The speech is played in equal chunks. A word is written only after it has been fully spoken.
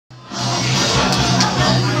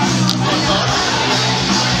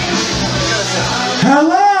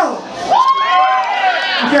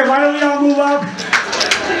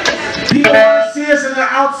are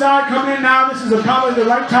outside coming in now, this is probably the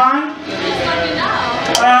right time.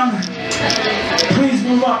 Please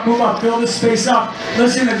move up, fill this space up.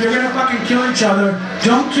 Listen, if you're gonna fucking kill each other,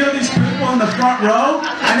 don't kill these people in the front row,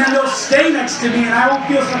 and then they'll stay next to me, and I won't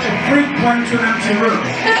feel such a freak playing to an empty room.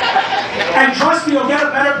 And trust me, you'll get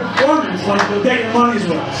a better performance, like you'll get your money's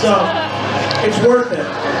worth. So, it's worth it.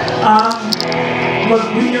 Look,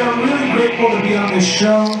 we are really grateful to be on this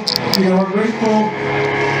show. You know, we're grateful.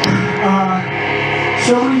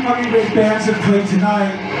 So many fucking great bands have played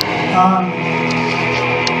tonight.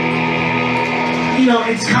 You know,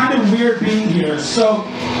 it's kind of weird being here. So,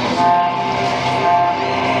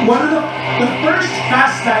 one of the first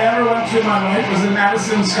fest I ever went to in my life was in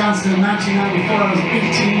Madison, Wisconsin in 1994. I was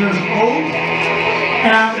 18 years old.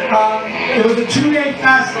 And it was a 2-day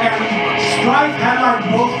fest, and Strife headlined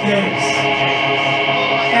both days.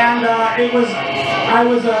 And I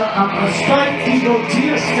was a Strife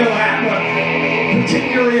devotee, still am, but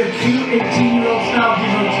particularly a cute 18-year-old style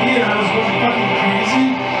devotee, and I was going fucking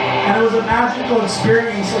crazy. And it was a magical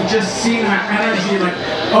experience of just seeing that energy, like,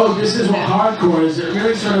 oh, this is what hardcore is. It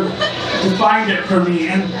really sort of defined it for me.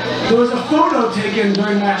 And there was a photo taken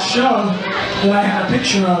during that show that I had a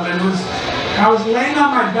picture of, and I was laying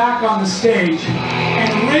on my back on the stage,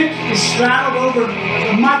 and Rick is straddled over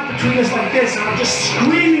the mic between us like this, and I'm just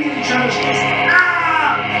screaming at each other's face,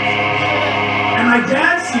 ah! And my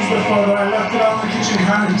dad sees the photo. I left it on the kitchen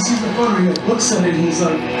counter. He sees the photo, he looks at it, and he's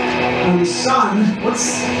like, son,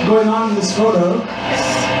 what's going on in this photo?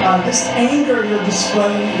 This anger you're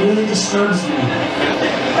displaying really disturbs me.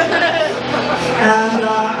 And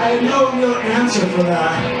I have no real answer for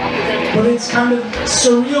that. But it's kind of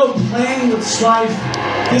surreal playing with Strife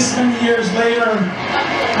this many years later,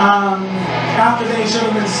 after they sort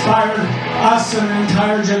of inspired us and an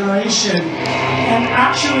entire generation. And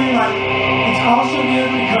actually, like, it's also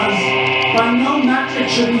weird because by no metric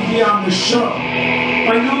should we be on the show.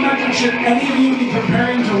 By no metric should any of you be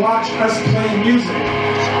preparing to watch us play music.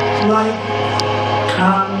 Like,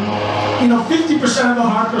 you know, 50% of the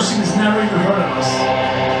hardcore scene has never even heard of us.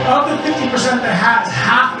 Of the 50% that has,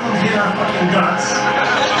 half of them hit our fucking guts.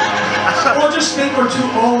 Or just think we're too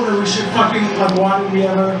old and we should fucking, like, why did we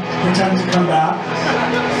ever pretend to come back?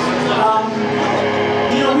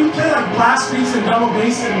 You know, we play like blast beats and double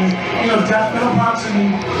bass and, you know, death metal parts,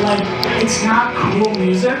 and like, it's not cool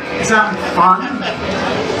music, it's not fun.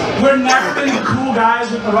 We're never been the cool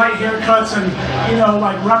guys with the right haircuts and, you know,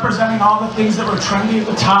 like representing all the things that were trendy at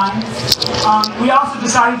the time. We also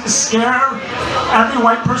decided to scare every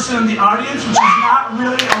white person in the audience, which is not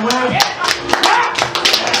really a way.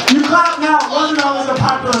 You clap now, it wasn't always a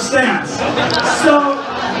popular stance. So,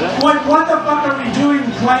 like, what the fuck are we doing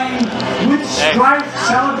playing with Strife,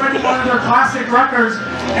 celebrating one of their classic records,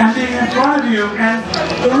 and being in front of you? And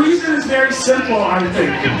the reason is very simple, I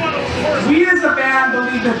think. We as a band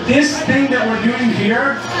believe that this thing that we're doing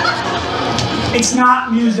here, it's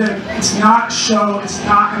not music, it's not show, it's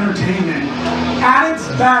not entertainment. At its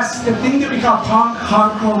best, the thing that we call punk,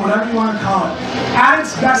 hardcore, whatever you want to call it, at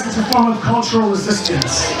its best, it's a form of cultural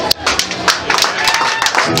resistance.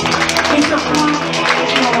 It's a form,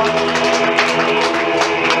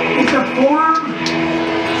 it's a form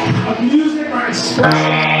of music or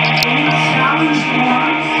expression where we challenge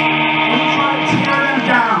norms and we try to tear them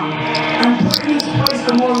down and put in its place a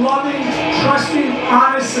more loving, trusting,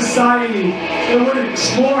 honest society that we're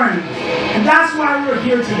exploring. And that's why we're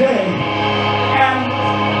here today. And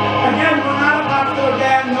again, we're not a popular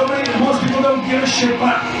band. Most people don't give a shit,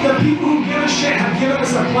 but the people who give a shit have given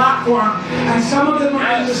us a platform, and some of them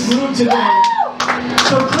are in this room today.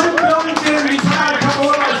 So Cliff Billington, we tried a couple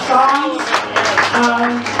of our songs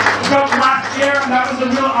from last year, and that was a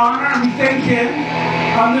real honor, and we thank him.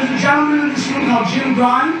 There's a gentleman in this room called Jim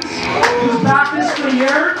Grimes, who's backed this for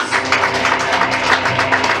years.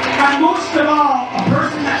 And most of all, a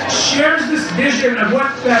person that shares this vision of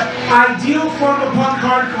what the ideal form of punk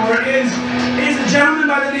hardcore is a gentleman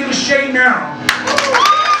by the name of Shane Merrill.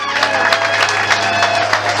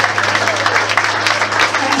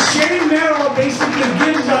 And Shane Merrill basically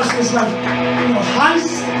gives us this, like, you know, high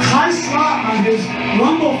slot on his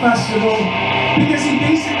Rumble Festival, because he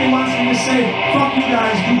basically wants me to say, fuck you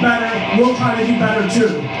guys, do better, we'll try to do better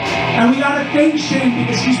too. And we gotta thank Shane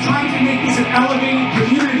because he's trying to make this an elevated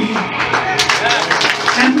community,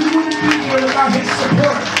 and we wouldn't be here without his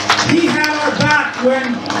support. He had our back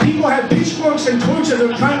when people had pitchforks and torches that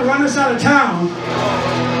were trying to run us out of town.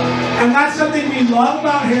 And that's something we love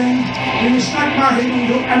about him, we respect about him,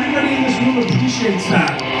 and everybody in this room appreciates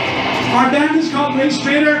that. Our band is called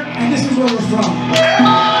RACETRAITOR, and this is where we're from.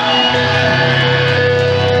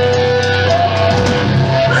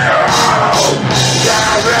 Yeah.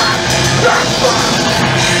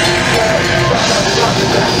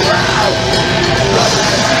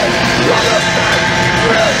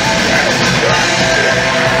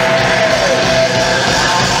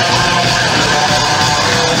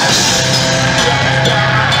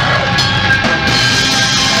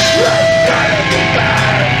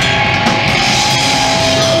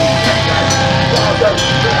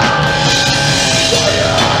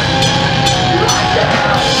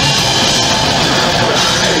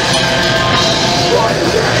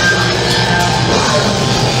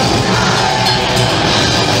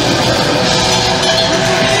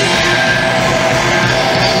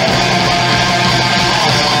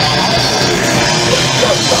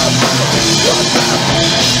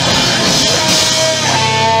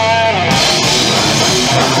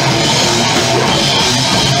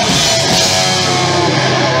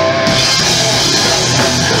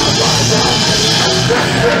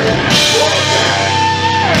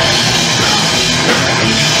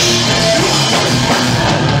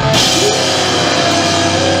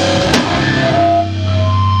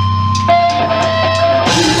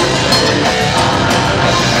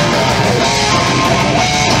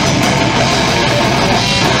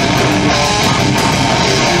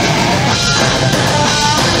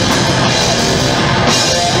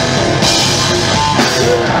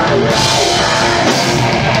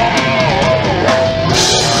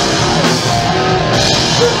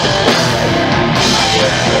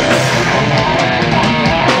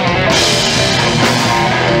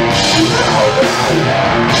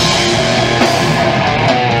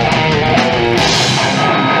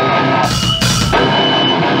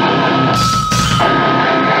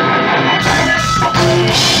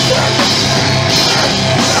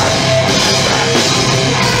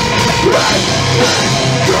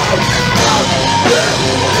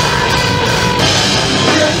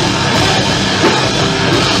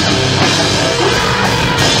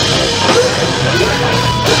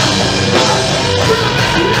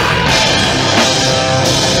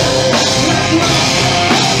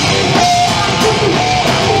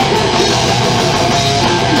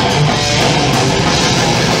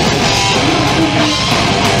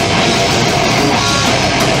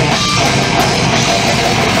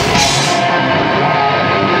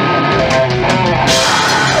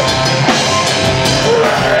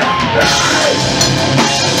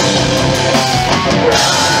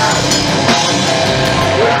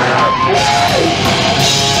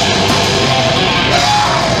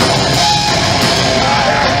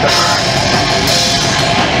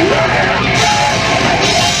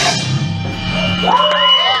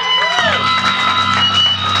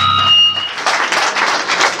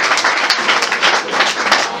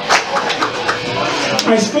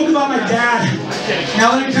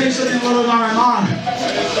 Now let me tell you something a little about my mom.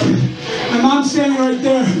 My mom's standing right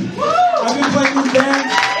there. I've been playing with band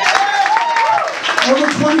over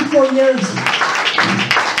 24 years.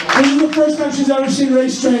 This is the first time she's ever seen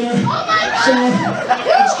RACETRAITOR. So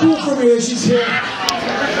it's cool for me that she's here.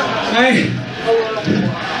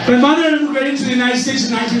 My mother immigrated to the United States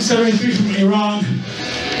in 1973 from Iran.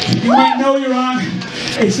 You might know Iran.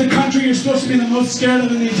 It's the country you're supposed to be the most scared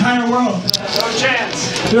of in the entire world. No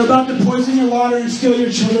chance. They're about to poison your water and steal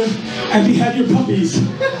your children and behead your puppies.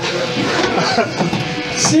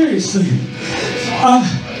 Seriously.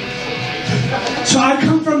 So I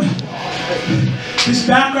come from this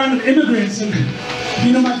background of immigrants, and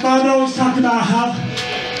you know, my father always talked about how,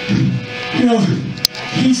 you know,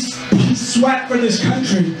 he sweat for this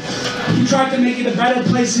country. He tried to make it a better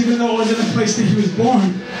place even though it wasn't the place that he was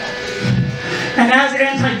born. And as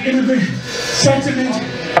anti-immigrant sentiment,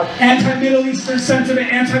 anti-Middle Eastern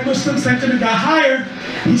sentiment, anti-Muslim sentiment got higher,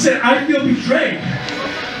 he said, I feel betrayed.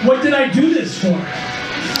 What did I do this for?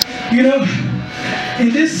 You know,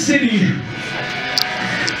 in this city,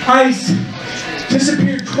 ICE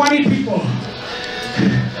disappeared 20 people.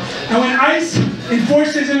 And when ICE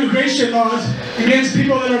enforces immigration laws against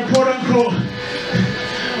people that are quote-unquote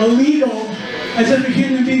illegal, as if a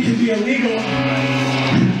human being can be illegal,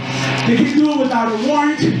 they can do it without a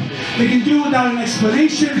warrant, they can do it without an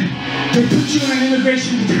explanation, they put you in an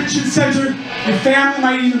immigration detention center, your family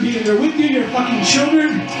might even be in there with you, your fucking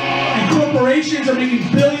children, and corporations are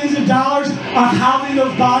making billions of dollars off housing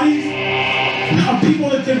those bodies of people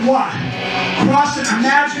that did what? Crossed an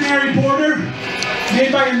imaginary border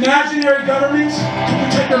made by imaginary governments to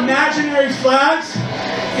protect imaginary flags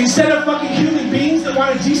instead of fucking human beings that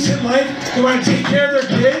want a decent life, that want to take care of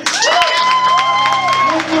their kids.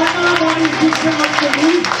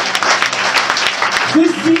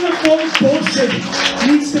 This xenophobic bullshit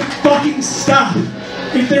needs to fucking stop.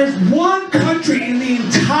 If there's one country in the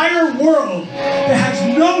entire world that has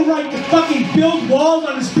no right to fucking build walls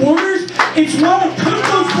on its borders, it's one that took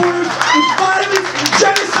those borders with violence and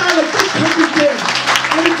genocide like this country did.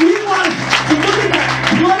 And if we want to look at that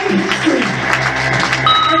bloody history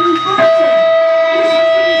and reverse it, this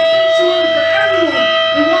has to be sanctuary for everyone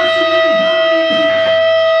who wants to live in harmony.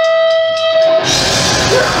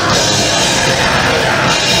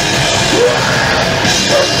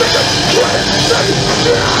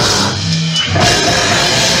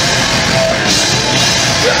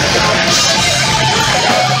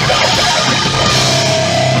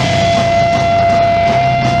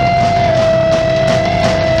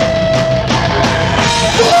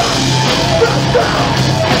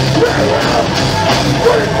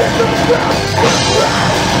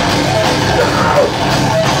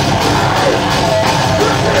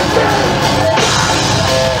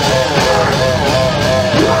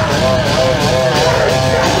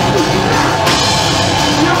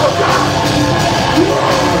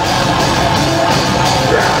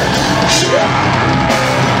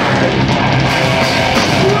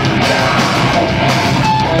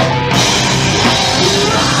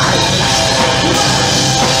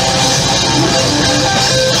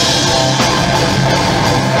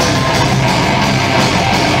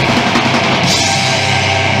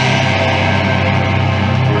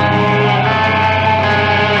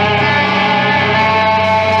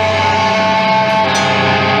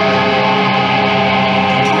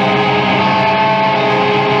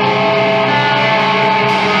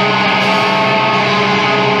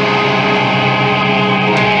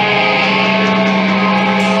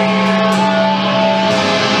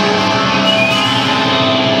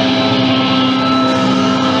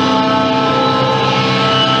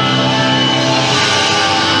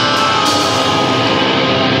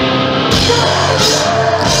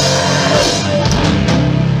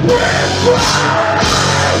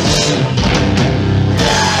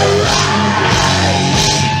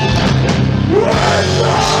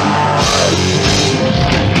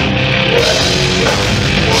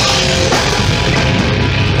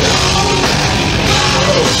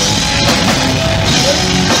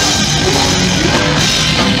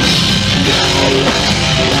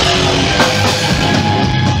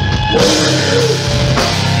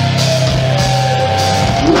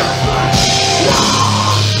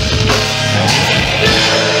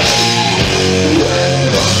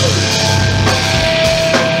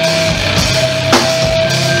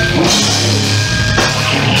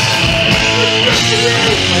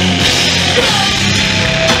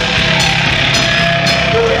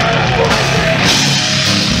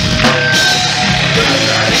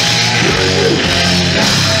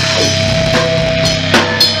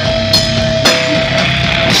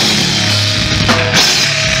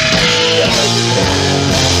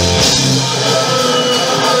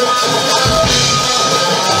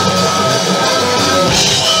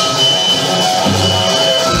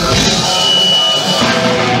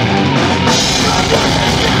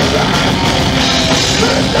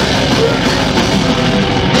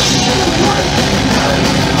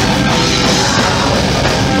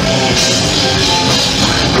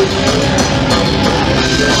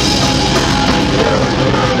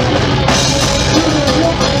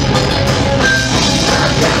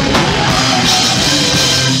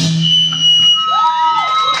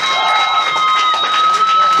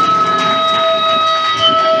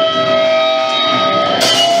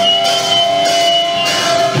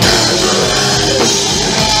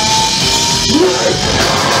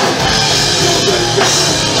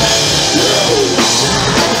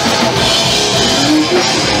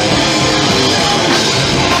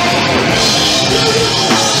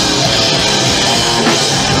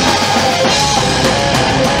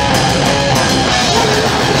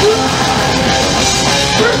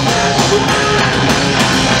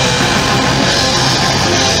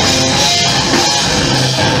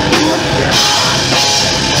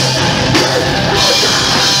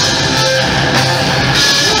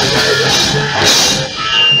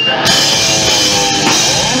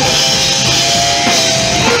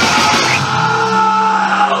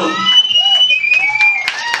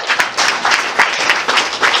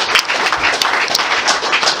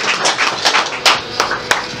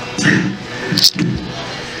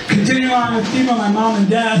 of my mom and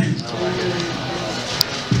dad.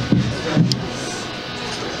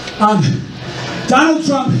 Donald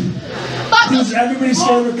Trump, who's everybody's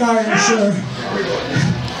favorite guy, I'm sure.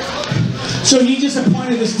 So he just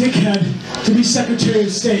appointed this dickhead to be Secretary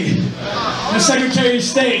of State. Now, Secretary of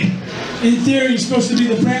State, in theory, is supposed to be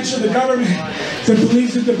the branch of the government that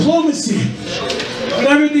believes in diplomacy. But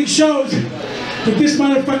everything shows that this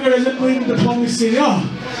motherfucker doesn't believe in diplomacy at all.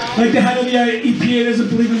 Like the head of the EPA doesn't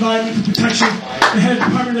believe in environmental protection. The head of the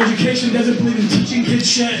Department of Education doesn't believe in teaching kids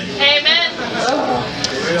shit. Amen.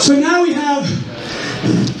 So now we have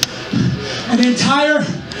an entire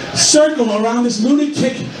circle around this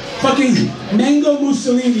lunatic fucking Mango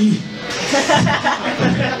Mussolini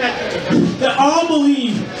that all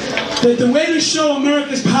believe that the way to show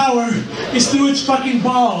America's power is through its fucking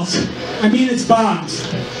balls. I mean its bombs.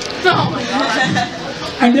 Oh my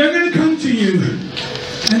God. And they're going to come to you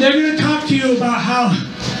and they're going to talk to you about how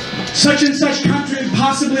such and such country,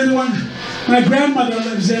 possibly the one my grandmother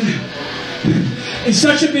lives in, is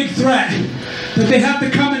such a big threat that they have to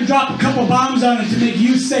come and drop a couple bombs on it to make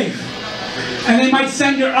you safe. And they might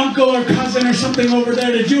send your uncle or cousin or something over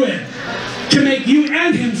there to do it, to make you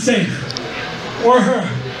and him safe, or her.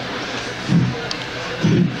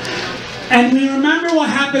 And we remember what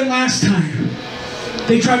happened last time.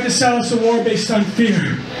 They tried to sell us a war based on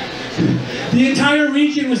fear. The entire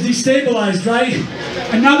region was destabilized, right?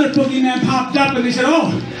 Another boogeyman popped up and they said,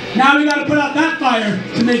 oh, now we got to put out that fire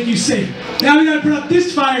to make you safe. Now we got to put out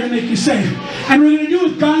this fire to make you safe. And we're going to do it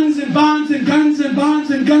with guns and bombs and guns and bombs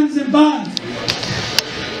and guns and bombs.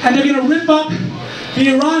 And they're going to rip up the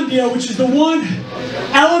Iran deal, which is the one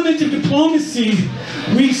element of diplomacy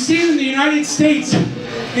we've seen in the United States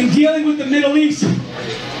in dealing with the Middle East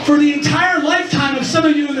for the entire lifetime of some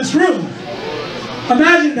of you in this room.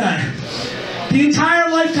 Imagine that. The entire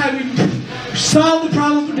lifetime we've solved the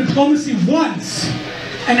problem with diplomacy once,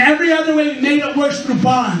 and every other way we made it worse through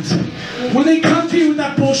bonds. When they come to you with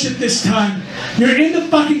that bullshit this time, you're in the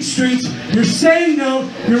fucking streets, you're saying no,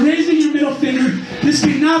 you're raising your middle finger. This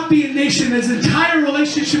cannot be a nation that's entire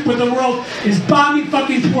relationship with the world is bombing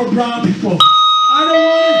fucking poor brown people. I don't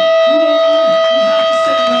want it. You don't want it. You have to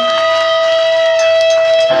say no.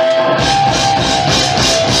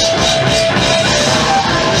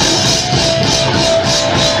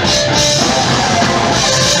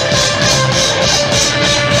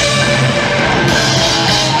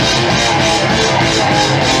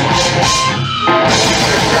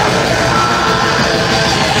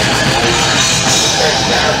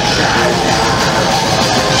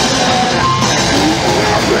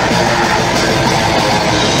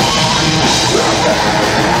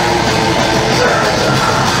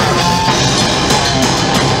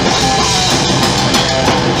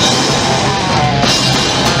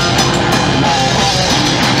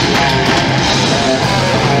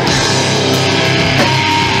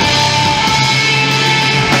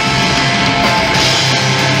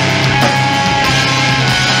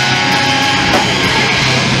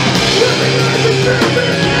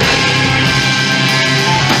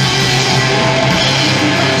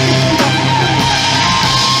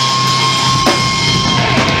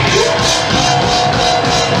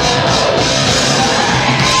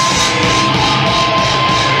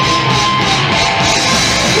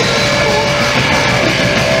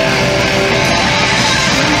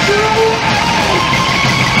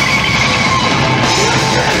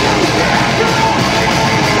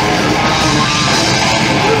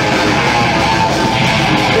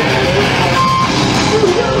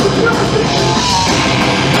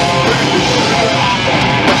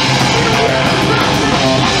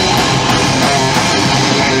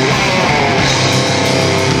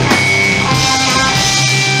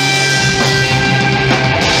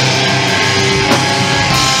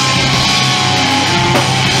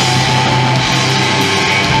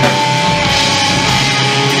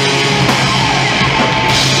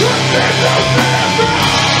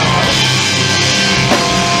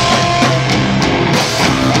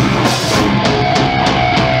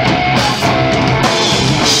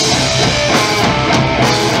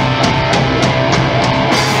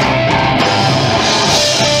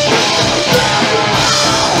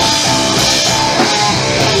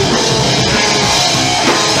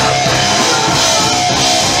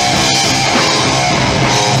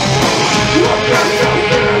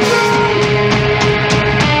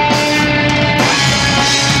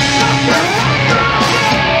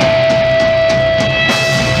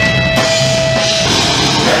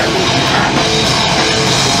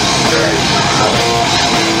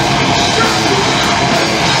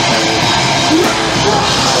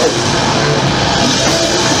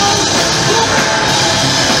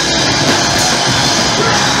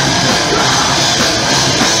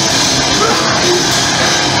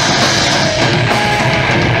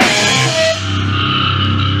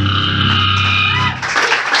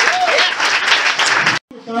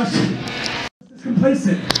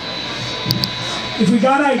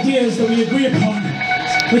 ideas that we agree upon.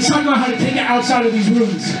 Let's talk about how to take it outside of these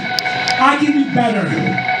rooms. I can be better.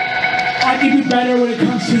 I can be better when it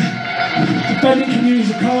comes to defending communities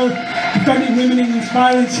of color, defending women against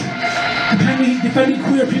violence, defending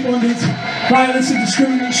queer people against violence and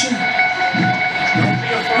discrimination.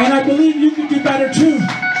 And I believe you can do better too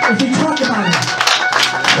if we talk about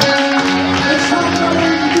it.